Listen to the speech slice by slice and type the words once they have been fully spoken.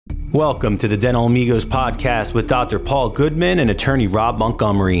Welcome to the Dental Amigos podcast with Dr. Paul Goodman and attorney Rob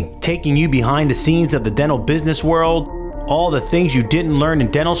Montgomery, taking you behind the scenes of the dental business world, all the things you didn't learn in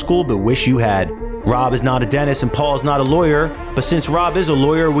dental school but wish you had. Rob is not a dentist and Paul is not a lawyer, but since Rob is a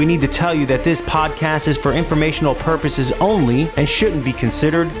lawyer, we need to tell you that this podcast is for informational purposes only and shouldn't be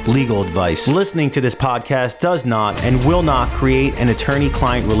considered legal advice. Listening to this podcast does not and will not create an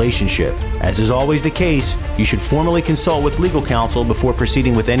attorney-client relationship. As is always the case, you should formally consult with legal counsel before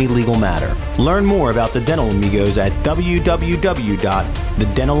proceeding with any legal matter. Learn more about the Dental Amigos at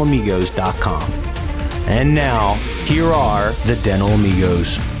www.thedentalamigos.com. And now, here are the Dental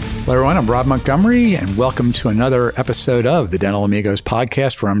Amigos. Hello, everyone. I'm Rob Montgomery, and welcome to another episode of the Dental Amigos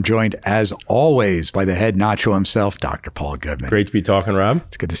podcast, where I'm joined, as always, by the head nacho himself, Dr. Paul Goodman. Great to be talking, Rob.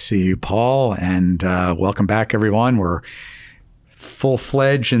 It's good to see you, Paul, and welcome back, everyone. We're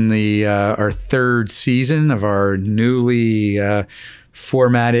full-fledged in the our third season of our newly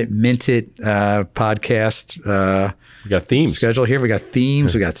formatted, minted podcast. We got themes. Schedule here. We got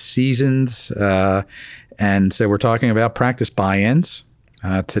themes. We got seasons. And so we're talking about practice buy-ins.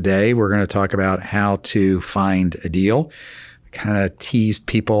 Today, we're going to talk about how to find a deal. Kind of teased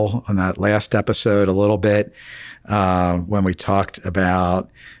people on that last episode a little bit when we talked about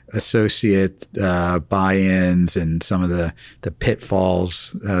associate buy-ins and some of the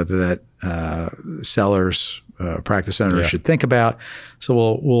pitfalls that sellers, practice owners should think about.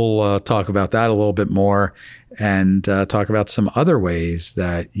 So we'll talk about that a little bit more and talk about some other ways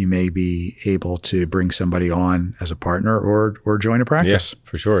that you may be able to bring somebody on as a partner or join a practice. Yeah,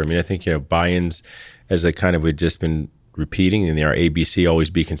 for sure. I mean, I think, buy-ins, as I kind of we've just been repeating in our ABC, always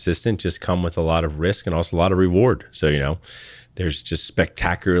be consistent, just come with a lot of risk and also a lot of reward. So, there's just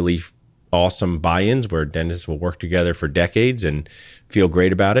spectacularly awesome buy-ins where dentists will work together for decades and feel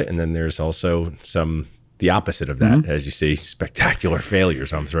great about it. And then there's also the opposite of that, as you see, spectacular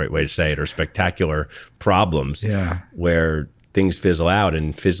failures, that's the right way to say it, or spectacular problems where things fizzle out,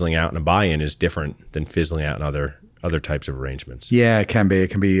 and fizzling out in a buy-in is different than fizzling out in other types of arrangements. Yeah, it can be.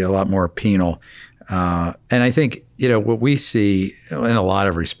 It can be a lot more penal. And I think, what we see in a lot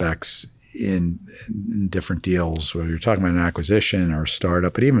of respects in different deals, whether you're talking about an acquisition or a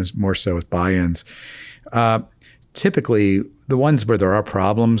startup, but even more so with buy-ins, typically the ones where there are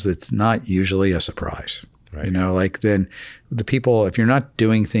problems, it's not usually a surprise. Right. Then the people, if you're not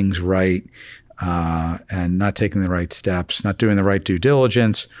doing things right and not taking the right steps, not doing the right due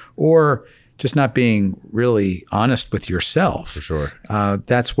diligence, or just not being really honest with yourself, for sure,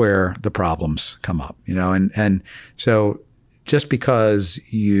 that's where the problems come up. And so just because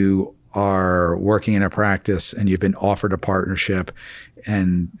you are working in a practice and you've been offered a partnership,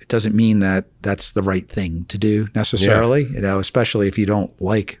 and it doesn't mean that that's the right thing to do necessarily, especially if you don't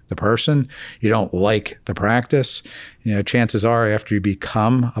like the person, you don't like the practice. Chances are after you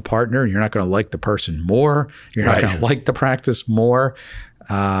become a partner, you're not going to like the person more. You're not going to like the practice more.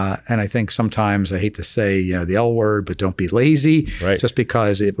 And I think sometimes, I hate to say, the L word, but don't be lazy. Right. Just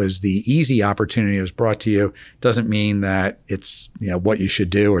because it was the easy opportunity that was brought to you doesn't mean that it's, what you should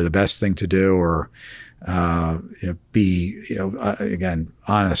do or the best thing to do, or, be, again,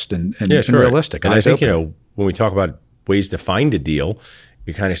 honest and realistic. And I think, when we talk about ways to find a deal,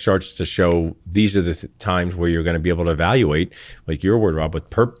 it kind of starts to show these are the times where you're going to be able to evaluate, like your word, Rob, but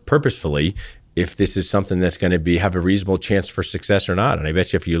purposefully, if this is something that's going to have a reasonable chance for success or not. And I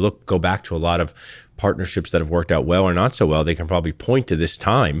bet you if you go back to a lot of partnerships that have worked out well or not so well, they can probably point to this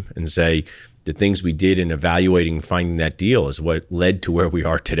time and say the things we did in evaluating and finding that deal is what led to where we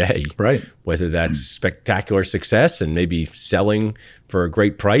are today. Right. Whether that's spectacular success and maybe selling for a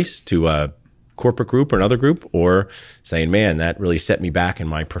great price to a corporate group or another group, or saying, man, that really set me back in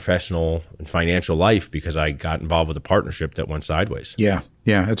my professional and financial life because I got involved with a partnership that went sideways. Yeah,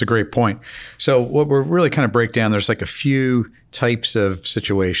 that's a great point. So what we're really kind of break down, there's like a few types of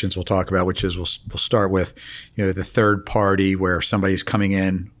situations we'll talk about, which is we'll start with, the third party where somebody's coming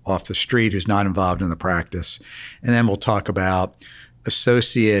in off the street who's not involved in the practice. And then we'll talk about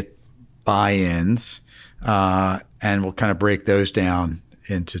associate buy-ins, and we'll kind of break those down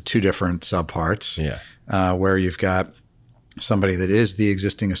into two different subparts, where you've got somebody that is the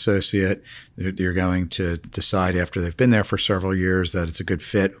existing associate. You're going to decide after they've been there for several years that it's a good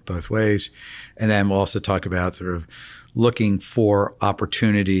fit both ways. And then we'll also talk about sort of looking for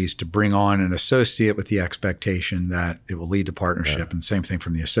opportunities to bring on an associate with the expectation that it will lead to partnership. And same thing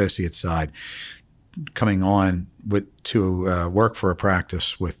from the associate side, coming on to work for a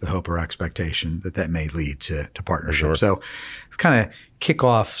practice with the hope or expectation that may lead to partnership. Sure. So kind of kick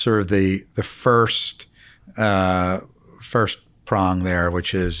off sort of the first prong there,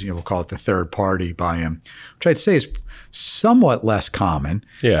 which is, we'll call it the third party buy-in, which I'd say is somewhat less common.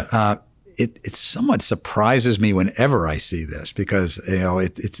 Yeah. It somewhat surprises me whenever I see this because,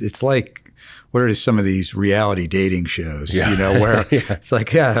 it's like, what are some of these reality dating shows, where it's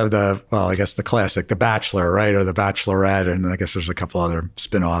like, I guess the classic, The Bachelor, right? Or The Bachelorette. And I guess there's a couple other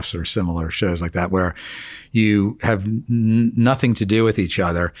spinoffs or similar shows like that where you have nothing to do with each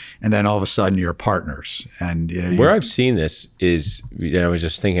other. And then all of a sudden you're partners. And where I've seen this is, I was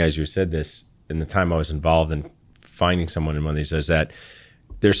just thinking as you said this, in the time I was involved in finding someone in one of these, is that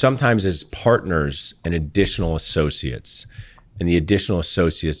there's sometimes as partners and additional associates, and the additional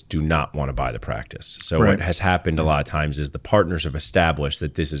associates do not want to buy the practice. So what has happened a lot of times is the partners have established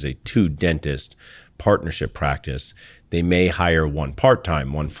that this is a 2-dentist partnership practice. They may hire 1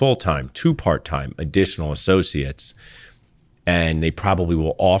 part-time, 1 full-time, 2 part-time additional associates, and they probably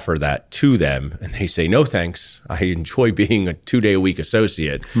will offer that to them. And they say, no, thanks. I enjoy being a 2-day-a-week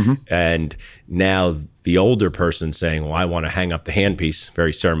associate. Mm-hmm. And now the older person saying, well, I want to hang up the handpiece,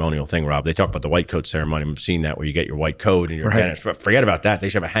 very ceremonial thing, Rob. They talk about the white coat ceremony. I've seen that where you get your white coat and your dentist. But forget about that. They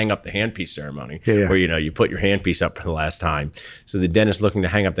should have a hang up the handpiece ceremony where, you put your handpiece up for the last time. So the dentist looking to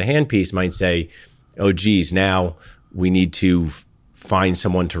hang up the handpiece might say, oh, geez, now we need to find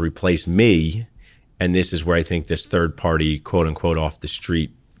someone to replace me. And this is where I think this third party, quote unquote, off the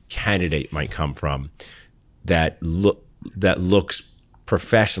street candidate might come from, that looks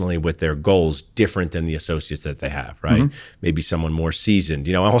professionally with their goals different than the associates that they have, right? Mm-hmm. Maybe someone more seasoned.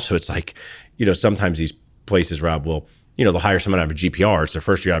 Also, it's like, sometimes these places, Rob, will, they'll hire someone out of a GPR. It's their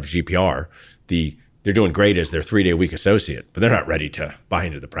first year out of GPR. They're doing great as their 3-day-a-week associate, but they're not ready to buy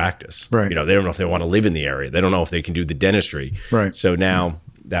into the practice. Right. They don't know if they want to live in the area. They don't know if they can do the dentistry. Right. So now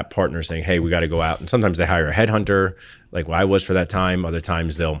that partner saying, hey, we got to go out. And sometimes they hire a headhunter, like I was for that time. Other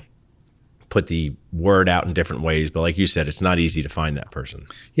times they'll put the word out in different ways. But like you said, it's not easy to find that person.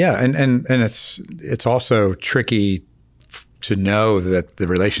 Yeah. And it's also tricky to know that the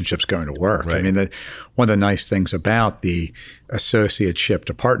relationship's going to work. Right. I mean, one of the nice things about the associateship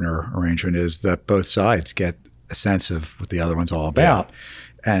to partner arrangement is that both sides get a sense of what the other one's all about. Yeah.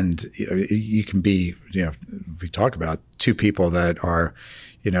 And you can be, we talk about 2 people that are,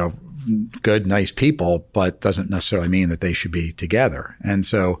 good, nice people, but doesn't necessarily mean that they should be together. And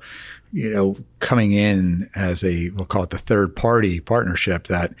so, coming in as we'll call it the third party partnership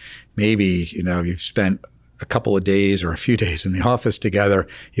that maybe, you've spent a couple of days or a few days in the office together,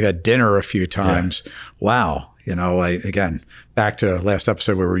 you've had dinner a few times. Yeah. Wow. Again, back to last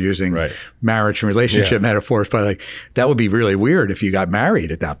episode where we're using marriage and relationship metaphors, but that would be really weird if you got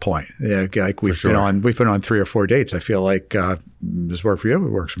married at that point. Like we've been on 3 or 4 dates. I feel like this work for you, it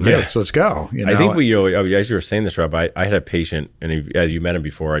works for me. Let's go. I think as you were saying this, Rob, I had a patient, and you met him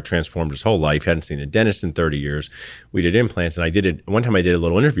before. I transformed his whole life. Hadn't seen a dentist in 30 years. We did implants, and one time I did a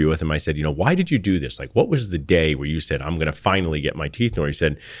little interview with him. I said, why did you do this? Like, what was the day where you said, I'm going to finally get my teeth in order? He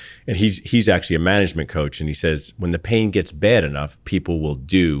said, and he's actually a management coach, and he says, when the pain gets bad enough, people will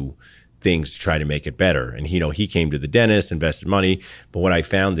do things to try to make it better. And he came to the dentist, invested money. But what I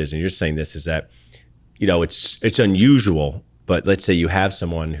found is, and you're saying this, is that it's unusual. But let's say you have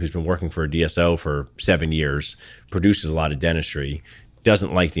someone who's been working for a DSO for 7 years, produces a lot of dentistry,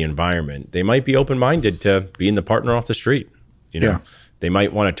 doesn't like the environment. They might be open-minded to being the partner off the street. They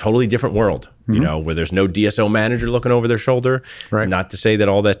might want a totally different world, where there's no DSO manager looking over their shoulder. Right. Not to say that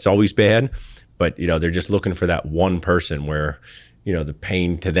all that's always bad, but they're just looking for that one person where, the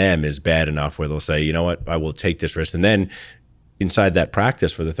pain to them is bad enough where they'll say, you know what, I will take this risk. And then inside that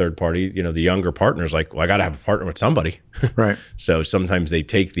practice for the third party, the younger partner's like, well, I got to have a partner with somebody. Right. So sometimes they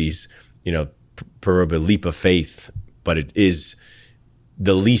take these, proverbial leap of faith, but it is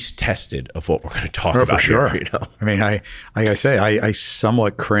the least tested of what we're going to talk about. For sure. Here, I mean, I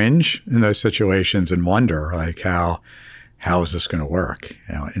somewhat cringe in those situations and wonder how is this going to work?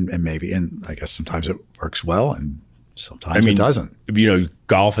 And maybe, and I guess sometimes it works well and sometimes it doesn't.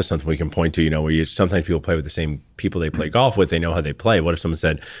 Golf is something we can point to, where sometimes people play with the same people they play golf with. They know how they play. What if someone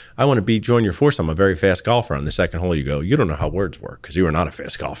said, I want to join your force. I'm a very fast golfer. On the second hole, you go, you don't know how words work because you are not a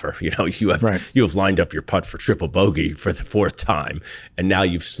fast golfer. You have lined up your putt for triple bogey for the 4th time. And now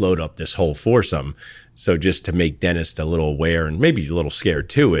you've slowed up this whole foursome. So just to make dentists a little aware and maybe a little scared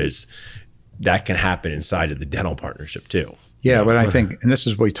too, is that can happen inside of the dental partnership too. Yeah, but I think, and this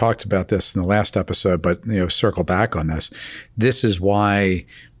is, we talked about this in the last episode, but circle back on this. This is why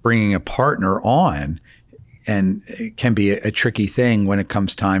bringing a partner on and it can be a tricky thing when it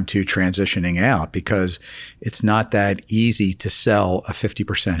comes time to transitioning out, because it's not that easy to sell a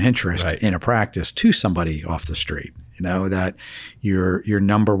 50% interest in a practice to somebody off the street. That your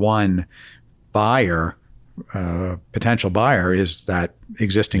number one buyer potential buyer is that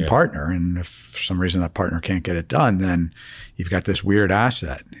existing partner. And if for some reason that partner can't get it done, then you've got this weird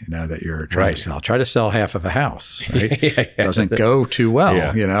asset, that you're trying to sell. Try to sell half of a house, right? Doesn't go too well,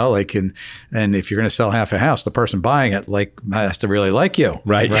 and if you're going to sell half a house, the person buying it has to really like you,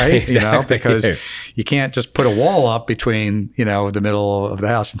 right? Exactly. Because you can't just put a wall up between, the middle of the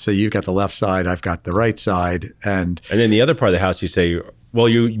house and say, you've got the left side, I've got the right side. And then the other part of the house, you say, well,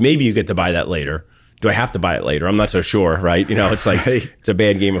 maybe you get to buy that later. Do I have to buy it later? I'm not so sure, right? It's like it's a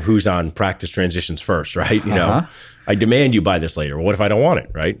bad game of who's on practice transitions first, right? I demand you buy this later. Well, what if I don't want it,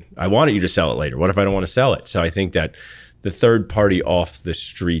 right? I wanted you to sell it later. What if I don't want to sell it? So I think that the third party off the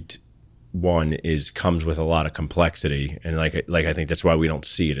street one comes with a lot of complexity, and like I think that's why we don't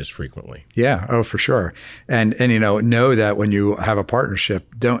see it as frequently. Yeah, oh for sure. And know that when you have a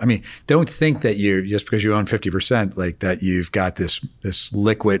partnership, don't think that you just because you own 50% like that you've got this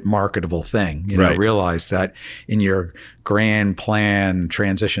liquid marketable thing. Realize that in your grand plan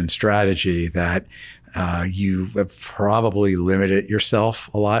transition strategy that you have probably limited yourself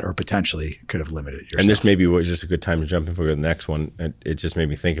a lot, or potentially could have limited yourself. And this maybe was just a good time to jump in for the next one. It just made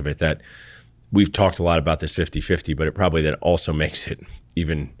me think of it that we've talked a lot about this 50-50, but it probably that also makes it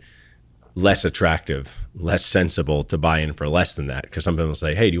even less attractive, less sensible to buy in for less than that. Because some people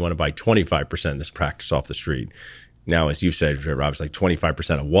say, hey, do you want to buy 25% of this practice off the street? Now, as you said, Rob, it's like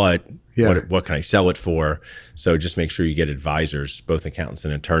 25% of what? Yeah. What can I sell it for? So just make sure you get advisors, both accountants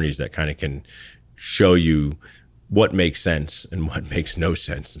and attorneys, that kind of can show you what makes sense and what makes no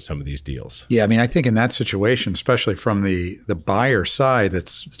sense in some of these deals. Yeah, I think in that situation, especially from the buyer side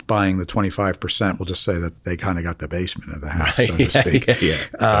that's buying the 25%, we'll just say that they kind of got the basement of the house, so to speak.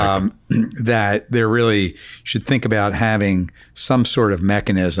 Exactly. That they really should think about having some sort of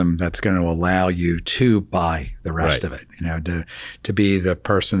mechanism that's going to allow you to buy the rest of it. To be the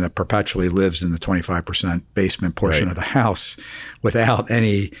person that perpetually lives in the 25% basement portion of the house without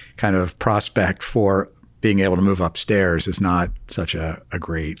any kind of prospect for being able to move upstairs is not such a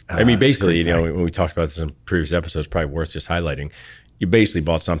great. Basically, when we talked about this in previous episodes, probably worth just highlighting. You basically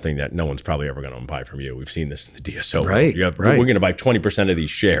bought something that no one's probably ever going to buy from you. We've seen this in the DSO. Right. We're going to buy 20% of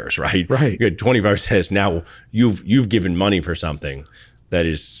these shares, right? Right. You had 25%. Now you've given money for something that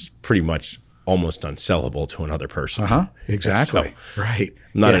is pretty much almost unsellable to another person. Exactly. So, right.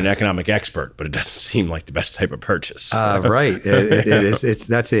 I'm not an economic expert, but it doesn't seem like the best type of purchase. Right. It is.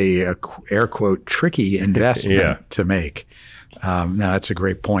 That's a air quote tricky investment to make. No, that's a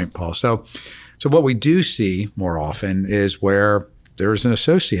great point, Paul. So what we do see more often is where there's an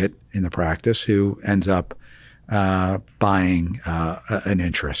associate in the practice who ends up buying an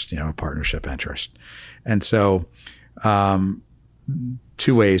interest, a partnership interest. And so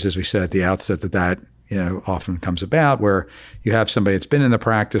two ways, as we said at the outset, that often comes about, where you have somebody that's been in the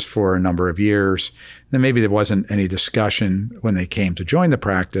practice for a number of years, then maybe there wasn't any discussion when they came to join the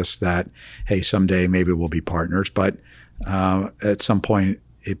practice that, hey, someday maybe we'll be partners, but at some point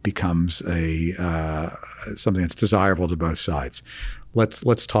it becomes something that's desirable to both sides.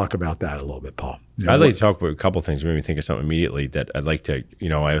 Let's talk about that a little bit, Paul. I'd like to talk about a couple of things. It made me think of something immediately that I'd like to,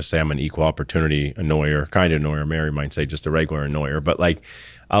 I always say I'm an equal opportunity annoyer, kind of annoyer. Mary might say just a regular annoyer, but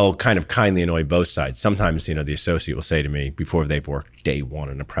I'll kind of kindly annoy both sides. Sometimes, the associate will say to me before they've worked day one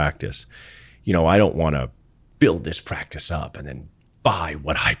in a practice, I don't want to build this practice up and then buy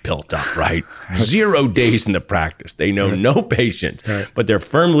what I built up, right? 0 days in the practice. They know no patience, but they're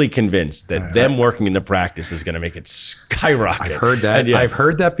firmly convinced that them working in the practice is going to make it skyrocket. I've heard that. I've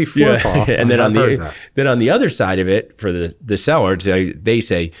heard that before, Paul. And then on the other side of it, for the seller, they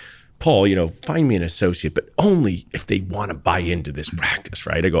say, Paul, find me an associate, but only if they want to buy into this practice,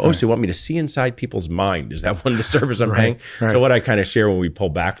 right? I go, so you want me to see inside people's mind? Is that one of the service I'm paying? Right. So what I kind of share when we pull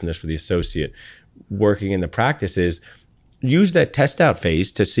back from this for the associate working in the practice is, use that test out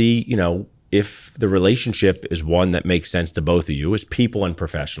phase to see, if the relationship is one that makes sense to both of you as people and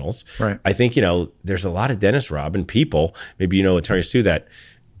professionals. Right. I think, there's a lot of dentists, Rob, and people, maybe attorneys too, that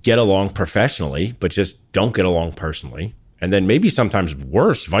get along professionally, but just don't get along personally. And then maybe sometimes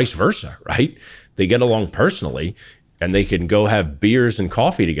worse, vice versa, right? They get along personally and they can go have beers and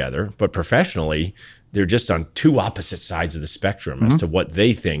coffee together, but professionally, they're just on two opposite sides of the spectrum as to what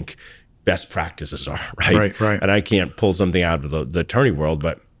they think best practices are, right? Right. And I can't pull something out of the attorney world,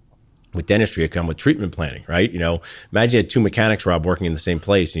 but with dentistry, it comes with treatment planning, right? Imagine you had two mechanics, Rob, working in the same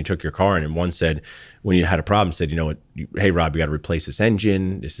place, and you took your car in, and one said, when you had a problem, said, hey, Rob, you got to replace this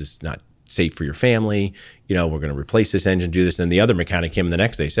engine. This is not safe for your family. We're going to replace this engine, do this. And the other mechanic came in the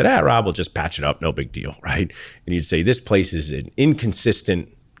next day, said, Rob, we'll just patch it up. No big deal, right? And you'd say, this place is an inconsistent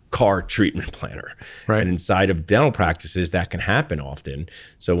car treatment planner. Right. And inside of dental practices, that can happen often.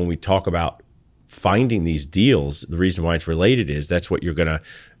 So when we talk about finding these deals, the reason why it's related is that's what you're going to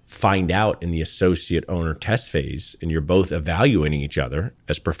find out in the associate owner test phase, and you're both evaluating each other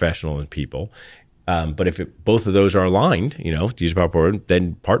as professional and people. But if both of those are aligned, to use about word,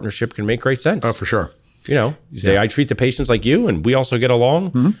 then partnership can make great sense. Oh, for sure. You say, I treat the patients like you, and we also get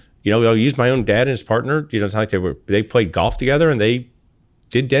along. Mm-hmm. I'll use my own dad and his partner. It's not like they played golf together and they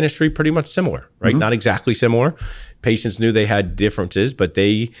did dentistry pretty much similar, right? Mm-hmm. Not exactly similar. Patients knew they had differences, but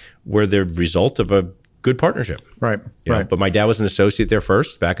they were the result of a good partnership. Right. But my dad was an associate there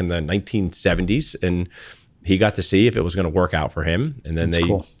first back in the 1970s, and he got to see if it was going to work out for him. And then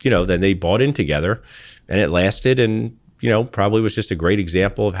then they bought in together, and it lasted, and probably was just a great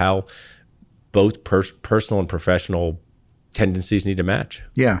example of how both personal and professional tendencies need to match.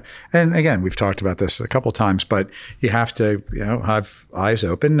 Yeah. And again, we've talked about this a couple of times, but you have to, have eyes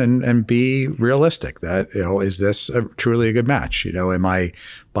open and be realistic that, is this truly a good match? Am I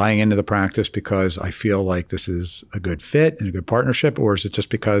buying into the practice because I feel like this is a good fit and a good partnership, or is it just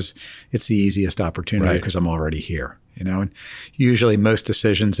because it's the easiest opportunity because I'm already here? And usually most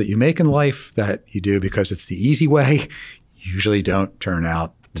decisions that you make in life that you do because it's the easy way usually don't turn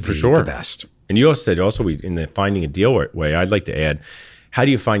out to be the best. And you also said in the finding a deal way, I'd like to add, how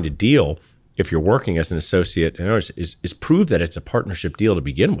do you find a deal if you're working as an associate? And is prove that it's a partnership deal to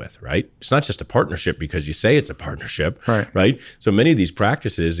begin with, right? It's not just a partnership because you say it's a partnership, right? So many of these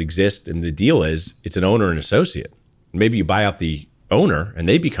practices exist, and the deal is it's an owner and associate. Maybe you buy out the owner and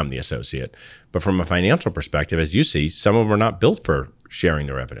they become the associate. But from a financial perspective, as you see, some of them are not built for sharing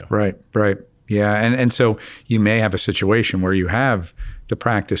the revenue. Right. Yeah, and so you may have a situation where you have the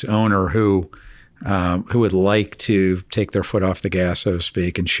practice owner who would like to take their foot off the gas, so to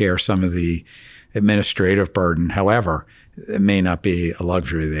speak, and share some of the administrative burden. However, it may not be a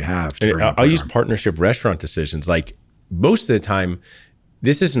luxury they have. I'll use partnership restaurant decisions. Like most of the time,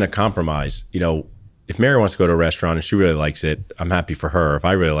 this isn't a compromise. If Mary wants to go to a restaurant and she really likes it, I'm happy for her. If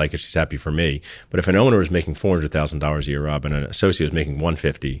I really like it, she's happy for me. But if an owner is making $400,000 a year, Rob, and an associate is making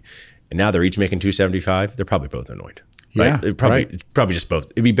 $150,000, and now they're each making $275,000, they're probably both annoyed. Right? Yeah, It's probably just both.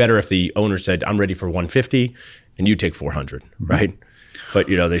 It'd be better if the owner said, I'm ready for $150,000 and you take $400,000, right? But,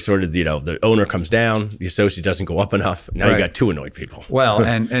 they sort of, the owner comes down, the associate doesn't go up enough. Now you got two annoyed people. Well,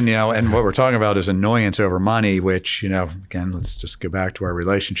 and what we're talking about is annoyance over money, which, again, let's just go back to our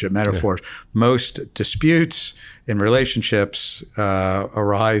relationship metaphors. Yeah. Most disputes in relationships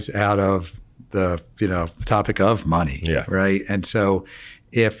arise out of the topic of money, right? And so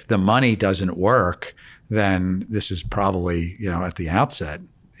if the money doesn't work, then this is probably, at the outset,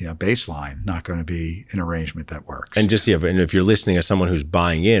 baseline, not going to be an arrangement that works. And and if you're listening as someone who's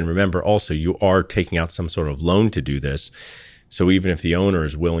buying in, remember also you are taking out some sort of loan to do this. So even if the owner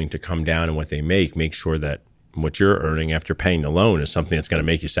is willing to come down in what they make sure that what you're earning after paying the loan is something that's going to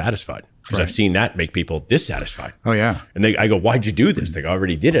make you satisfied. Because I've seen that make people dissatisfied. Oh, yeah. And I go, why'd you do this? They go, I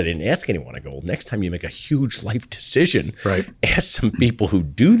already did it. I didn't ask anyone. I go, well, next time you make a huge life decision, ask some people who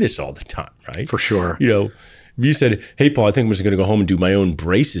do this all the time, right? For sure. If you said, hey, Paul, I think I'm just going to go home and do my own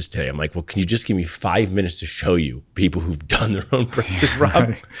braces today. I'm like, well, can you just give me 5 minutes to show you people who've done their own braces,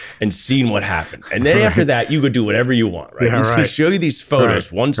 Rob, and seen what happened? And then after that, you could do whatever you want, right? Yeah, and show you these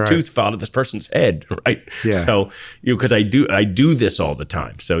photos. One's tooth fell out of this person's head, right? Yeah. So, because I do this all the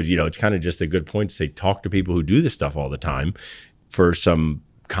time. So, it's kind of just a good point to say, talk to people who do this stuff all the time for some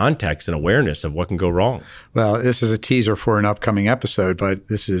context and awareness of what can go wrong. Well, this is a teaser for an upcoming episode, but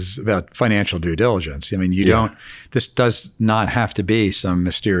this is about financial due diligence. I mean, this does not have to be some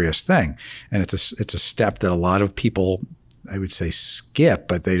mysterious thing. And it's a step that a lot of people, I would say, skip,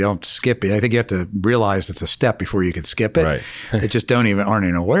 but they don't skip it. I think you have to realize it's a step before you can skip it. Right. They just aren't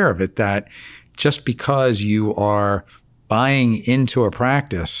even aware of it, that just because you are buying into a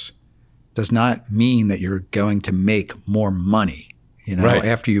practice does not mean that you're going to make more money.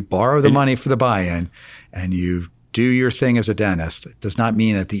 After you borrow the money for the buy-in and you do your thing as a dentist, it does not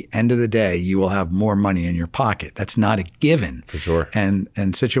mean at the end of the day you will have more money in your pocket. That's not a given. For sure. And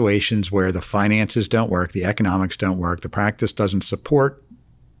situations where the finances don't work, the economics don't work, the practice doesn't support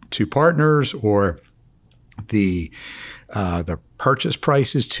two partners, or the purchase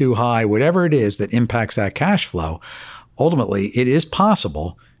price is too high, whatever it is that impacts that cash flow, ultimately it is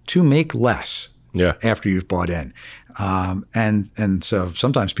possible to make less after you've bought in. And so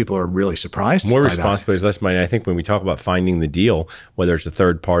sometimes people are really surprised. More responsibility, less money. I think when we talk about finding the deal, whether it's a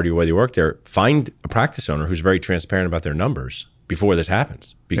third party or whether you work there, find a practice owner who's very transparent about their numbers before this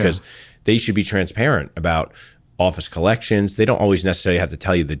happens, because they should be transparent about office collections. They don't always necessarily have to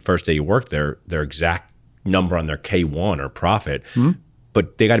tell you the first day you work there, their exact number on their K1 or profit. Mm-hmm.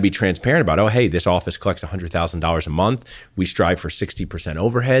 but they got to be transparent about, oh, hey, this office collects $100,000 a month. We strive for 60%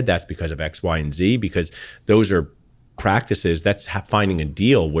 overhead. That's because of X, Y, and Z, because those are practices. That's finding a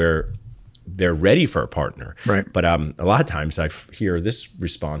deal where they're ready for a partner. Right. But a lot of times I hear this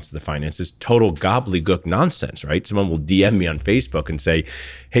response to the finances, total gobbledygook nonsense, right? Someone will DM me on Facebook and say,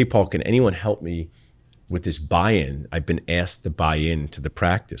 hey, Paul, can anyone help me with this buy-in? I've been asked to buy in to the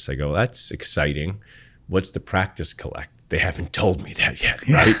practice. I go, that's exciting. What's the practice collect? They haven't told me that yet,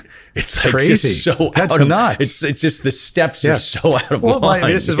 right? It's like crazy. Just so That's out of, nuts. It's just the steps are so out of line.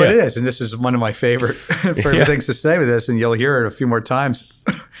 This is what it is. And this is one of my favorite things to say with this. And you'll hear it a few more times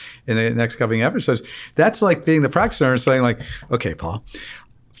in the next couple of episodes. That's like being the practice owner and saying like, okay, Paul,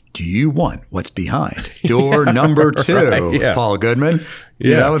 do you want what's behind door number 2, right, Paul Goodman?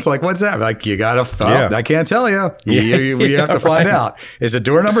 You know, it's like, what's that? Like, you got to, I can't tell you. You have to find out. Is it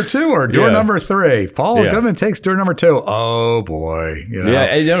door number 2 or door number 3? Paul Goodman takes door number 2. Oh boy. You know?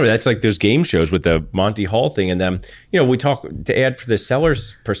 Yeah, that's like those game shows with the Monty Hall thing. And then, we talk to add for the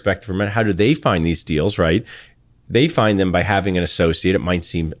seller's perspective for a minute, how do they find these deals, right? They find them by having an associate. It might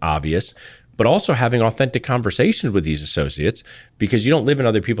seem obvious, but also having authentic conversations with these associates, because you don't live in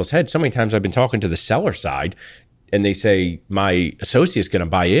other people's heads. So many times I've been talking to the seller side and they say, my associate's going to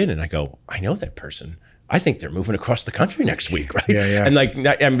buy in. And I go, I know that person. I think they're moving across the country next week, right? Yeah. And like,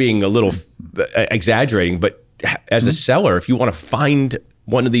 I'm being a little exaggerating, but as a seller, if you want to find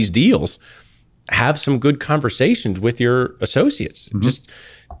one of these deals, have some good conversations with your associates.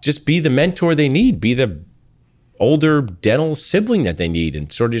 Just be the mentor they need. Be the older dental sibling that they need,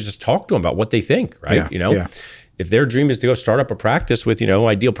 and sort of just talk to them about what they think, right? If their dream is to go start up a practice with,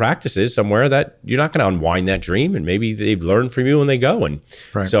 ideal practices somewhere, that you're not going to unwind that dream, and maybe they've learned from you when they go. And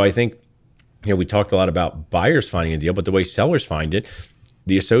so I think, we talked a lot about buyers finding a deal, but the way sellers find it,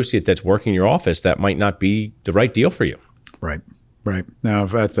 the associate that's working in your office, that might not be the right deal for you. Right. No,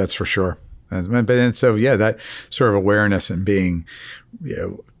 that's for sure. And so, that sort of awareness and being,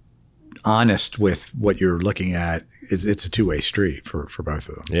 honest with what you're looking at, it's a two-way street for both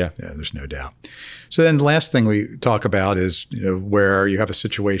of them. Yeah, there's no doubt. So then the last thing we talk about is, where you have a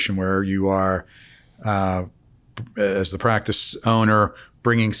situation where you are, as the practice owner,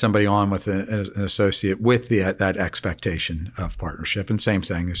 bringing somebody on with an associate with that expectation of partnership. And same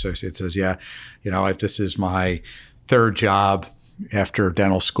thing, the associate says, if this is my third job after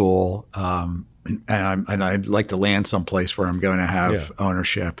dental school, and I'd like to land someplace where I'm going to have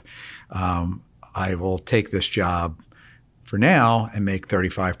ownership, I will take this job for now and make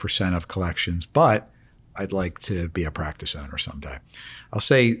 35% of collections, but I'd like to be a practice owner someday. I'll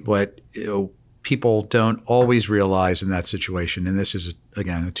say what people don't always realize in that situation, and this is,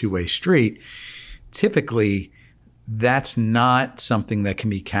 again, a two-way street. Typically, that's not something that can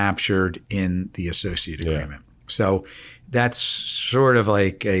be captured in the associate agreement. So that's sort of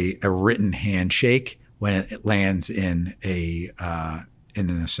like a written handshake when it lands in in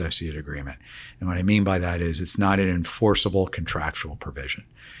an associate agreement. And what I mean by that is it's not an enforceable contractual provision.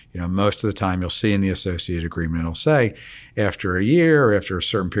 Most of the time you'll see in the associate agreement, it'll say after a year or after a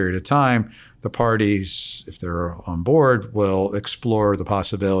certain period of time, the parties, if they're on board, will explore the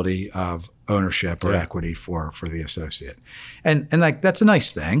possibility of ownership or equity for the associate. And like, that's a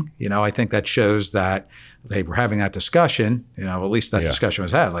nice thing. I think that shows that they were having that discussion, at least that discussion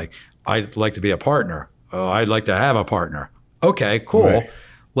was had. Like, I'd like to be a partner. Oh, I'd like to have a partner. Okay, cool. Right.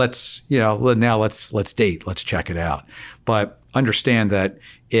 Let's date. Let's check it out. But understand that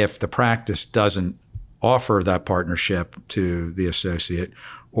if the practice doesn't offer that partnership to the associate,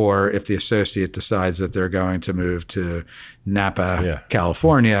 or if the associate decides that they're going to move to Napa,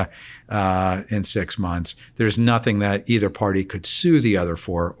 California in 6 months, there's nothing that either party could sue the other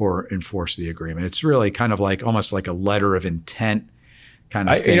for or enforce the agreement. It's really kind of like almost like a letter of intent kind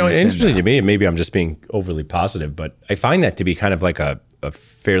of thing. Interesting to me, and maybe I'm just being overly positive, but I find that to be kind of like a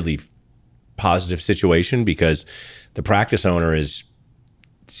fairly positive situation, because the practice owner is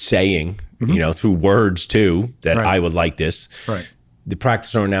saying, through words too, that I would like this. Right. The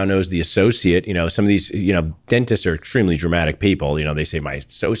practice owner now knows the associate. Some of these, dentists are extremely dramatic people. They say, my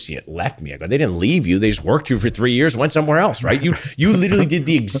associate left me. I go, they didn't leave you. They just worked you for 3 years, went somewhere else, right? You literally did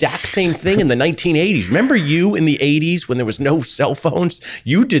the exact same thing in the 1980s. Remember you in the 80s when there was no cell phones?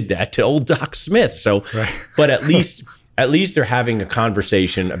 You did that to old Doc Smith. So, but at least they're having a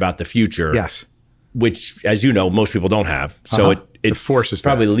conversation about the future. Yes. Which, as you know, most people don't have. So it forces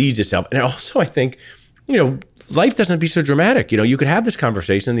probably leads itself. And also, I think, life doesn't have to be so dramatic. You could have this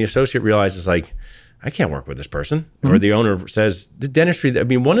conversation and the associate realizes, like, I can't work with this person. Or the owner says, the dentistry,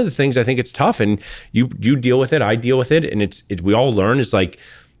 one of the things I think it's tough, and you deal with it, I deal with it, and it's we all learn is like,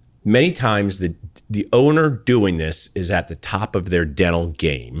 many times the owner doing this is at the top of their dental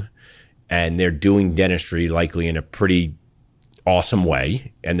game, and they're doing dentistry likely in a pretty awesome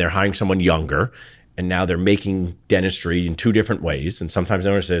way, and they're hiring someone younger, and now they're making dentistry in two different ways. And sometimes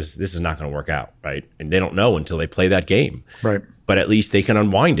the owner says, this is not going to work out, right? And they don't know until they play that game. Right. But at least they can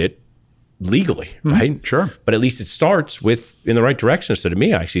unwind it legally, right? Sure. But at least it starts with in the right direction. So to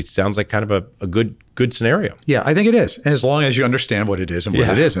me, actually, it sounds like kind of a good scenario. Yeah, I think it is. And as long as you understand what it is and what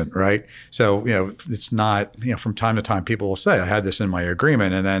it isn't, right? So, it's not, from time to time, people will say, I had this in my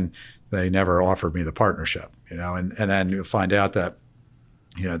agreement, and then they never offered me the partnership, and then you'll find out that,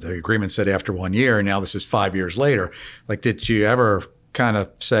 the agreement said after 1 year, and now this is 5 years later. Like, did you ever kind of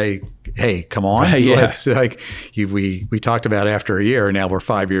say, hey, come on, let's we talked about after a year, and now we're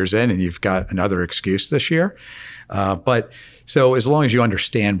 5 years in, and you've got another excuse this year. But so as long as you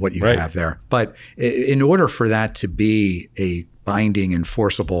understand what you have there, but in order for that to be a binding,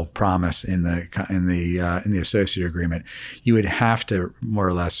 enforceable promise in the associate agreement, you would have to more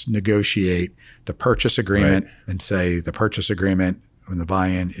or less negotiate the purchase agreement and say the purchase agreement, when the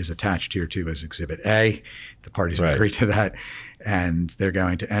buy-in, is attached here to as Exhibit A. The parties agree to that, and they're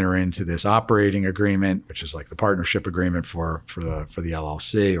going to enter into this operating agreement, which is like the partnership agreement for the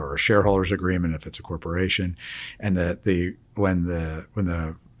LLC, or a shareholders agreement if it's a corporation. And when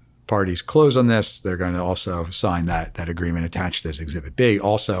the parties close on this, they're going to also sign that agreement attached as Exhibit B,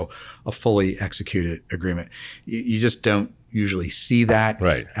 also a fully executed agreement. You just don't usually see that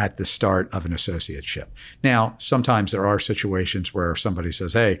at the start of an associateship. Now, sometimes there are situations where somebody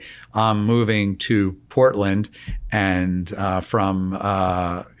says, hey, I'm moving to Portland and from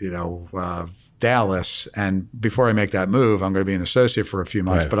Dallas, and before I make that move, I'm going to be an associate for a few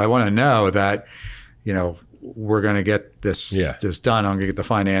months, but I want to know that, we're going to get this done. I'm going to get the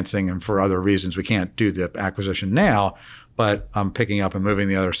financing, and for other reasons, we can't do the acquisition now, but I'm picking up and moving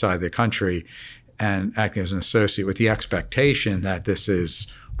the other side of the country and acting as an associate with the expectation that this is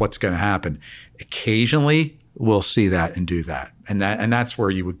what's going to happen. Occasionally, we'll see that and do that. And that's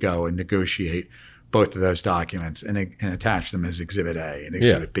where you would go and negotiate both of those documents and attach them as Exhibit A and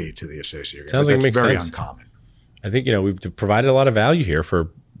Exhibit B to the associate agreement. Sounds like it makes very sense. Uncommon. I think, we've provided a lot of value here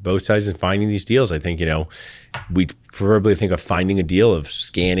for both sides in finding these deals. I think, we probably think of finding a deal of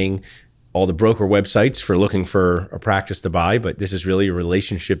scanning all the broker websites for looking for a practice to buy, but this is really a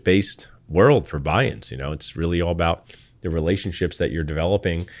relationship-based world for buy-ins. It's really all about the relationships that you're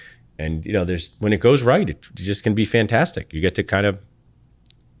developing, and when it goes right, it just can be fantastic. You get to kind of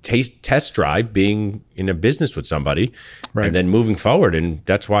test drive being in a business with somebody, and then moving forward, and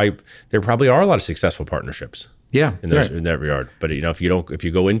that's why there probably are a lot of successful partnerships. In that regard. But if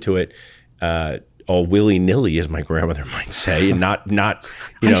you go into it all willy-nilly, as my grandmother might say, and not I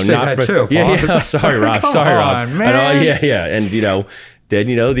say that too, Paul. Sorry, Rob. Sorry, Rob. Man. And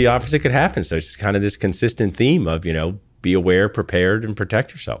then the opposite could happen. So it's kind of this consistent theme of be aware, prepared, and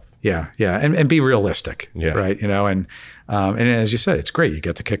protect yourself. And be realistic, right? And as you said, it's great. You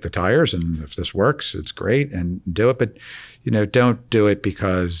get to kick the tires, and if this works, it's great, and do it. But don't do it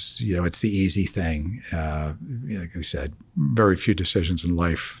because it's the easy thing. Like I said, very few decisions in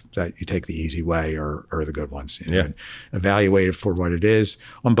life that you take the easy way are the good ones. And evaluate it for what it is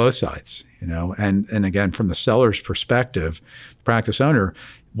on both sides. And again, from the seller's perspective, the practice owner,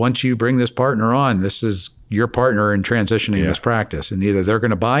 once you bring this partner on, this is your partner in transitioning this practice, and either they're going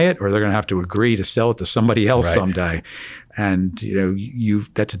to buy it or they're going to have to agree to sell it to somebody else someday. And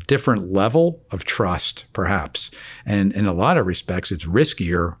that's a different level of trust, perhaps. And in a lot of respects, it's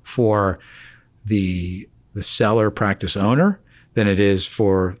riskier for the seller practice owner than it is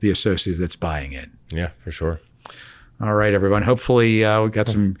for the associate that's buying it. Yeah, for sure. All right, everyone. Hopefully we got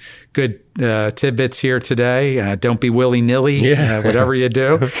some good tidbits here today. Don't be willy-nilly, whatever you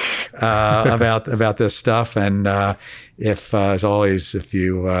do about this stuff. And if, as always, if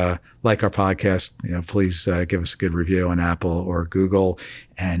you like our podcast, please give us a good review on Apple or Google,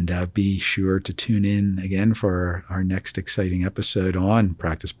 and be sure to tune in again for our next exciting episode on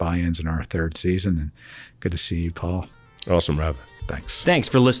Practice Buy-ins in our third season. And good to see you, Paul. Awesome, Rob. Thanks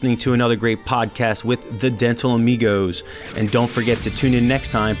for listening to another great podcast with the Dental Amigos. And don't forget to tune in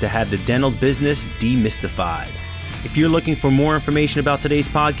next time to have the dental business demystified. If you're looking for more information about today's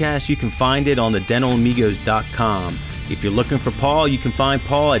podcast, you can find it on thedentalamigos.com. If you're looking for Paul, you can find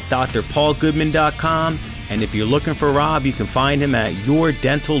Paul at drpaulgoodman.com. And if you're looking for Rob, you can find him at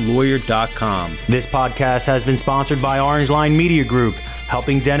yourdentallawyer.com. This podcast has been sponsored by Orange Line Media Group,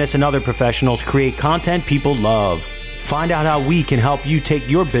 helping dentists and other professionals create content people love. Find out how we can help you take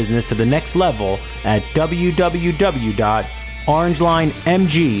your business to the next level at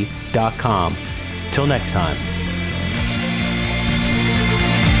www.orangelinemg.com. Till next time.